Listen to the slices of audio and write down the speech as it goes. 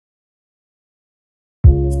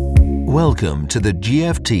Welcome to the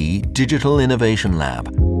GFT Digital Innovation Lab.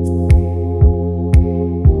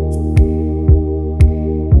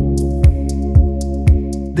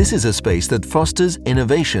 This is a space that fosters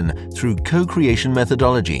innovation through co-creation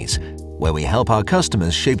methodologies, where we help our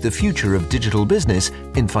customers shape the future of digital business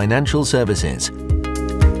in financial services.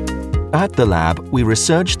 At the lab, we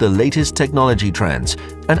research the latest technology trends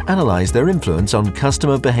and analyze their influence on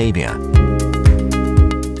customer behavior.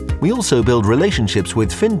 We also build relationships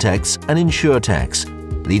with fintechs and insurtechs,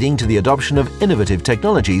 leading to the adoption of innovative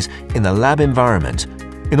technologies in the lab environment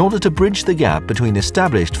in order to bridge the gap between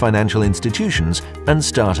established financial institutions and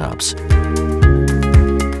startups.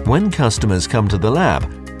 When customers come to the lab,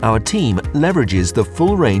 our team leverages the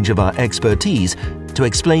full range of our expertise to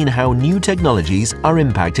explain how new technologies are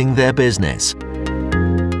impacting their business.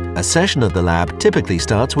 A session at the lab typically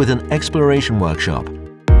starts with an exploration workshop.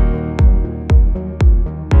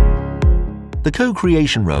 The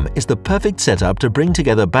CoCreation Room is the perfect setup to bring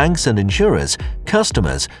together banks and insurers,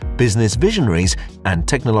 customers, business visionaries, and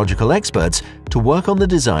technological experts to work on the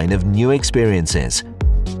design of new experiences.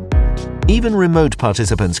 Even remote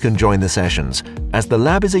participants can join the sessions, as the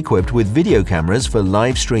lab is equipped with video cameras for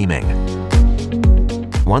live streaming.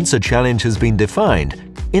 Once a challenge has been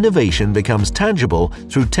defined, innovation becomes tangible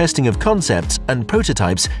through testing of concepts and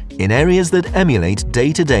prototypes in areas that emulate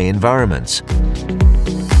day-to-day environments.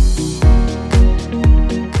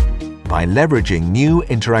 By leveraging new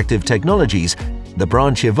interactive technologies, the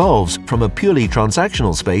branch evolves from a purely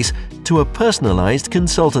transactional space to a personalized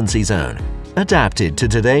consultancy zone, adapted to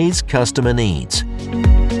today's customer needs.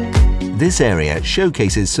 This area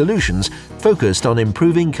showcases solutions focused on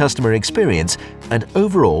improving customer experience and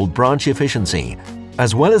overall branch efficiency,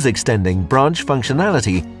 as well as extending branch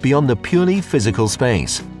functionality beyond the purely physical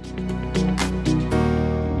space.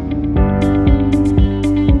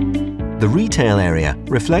 The retail area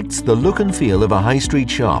reflects the look and feel of a high street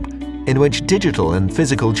shop, in which digital and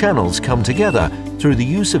physical channels come together through the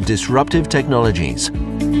use of disruptive technologies.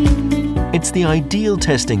 It's the ideal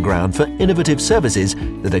testing ground for innovative services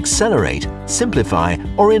that accelerate, simplify,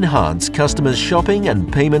 or enhance customers' shopping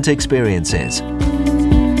and payment experiences.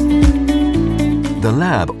 The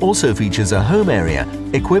lab also features a home area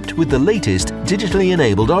equipped with the latest digitally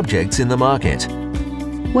enabled objects in the market.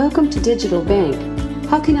 Welcome to Digital Bank.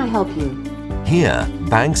 How can I help you? Here,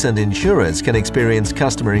 banks and insurers can experience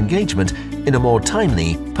customer engagement in a more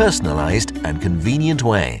timely, personalized, and convenient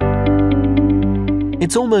way.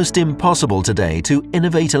 It's almost impossible today to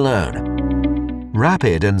innovate alone.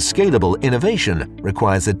 Rapid and scalable innovation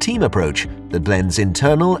requires a team approach that blends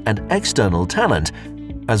internal and external talent,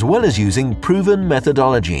 as well as using proven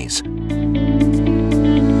methodologies.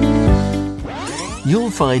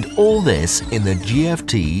 You'll find all this in the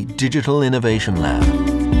GFT Digital Innovation Lab.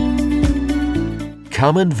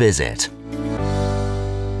 Come and visit.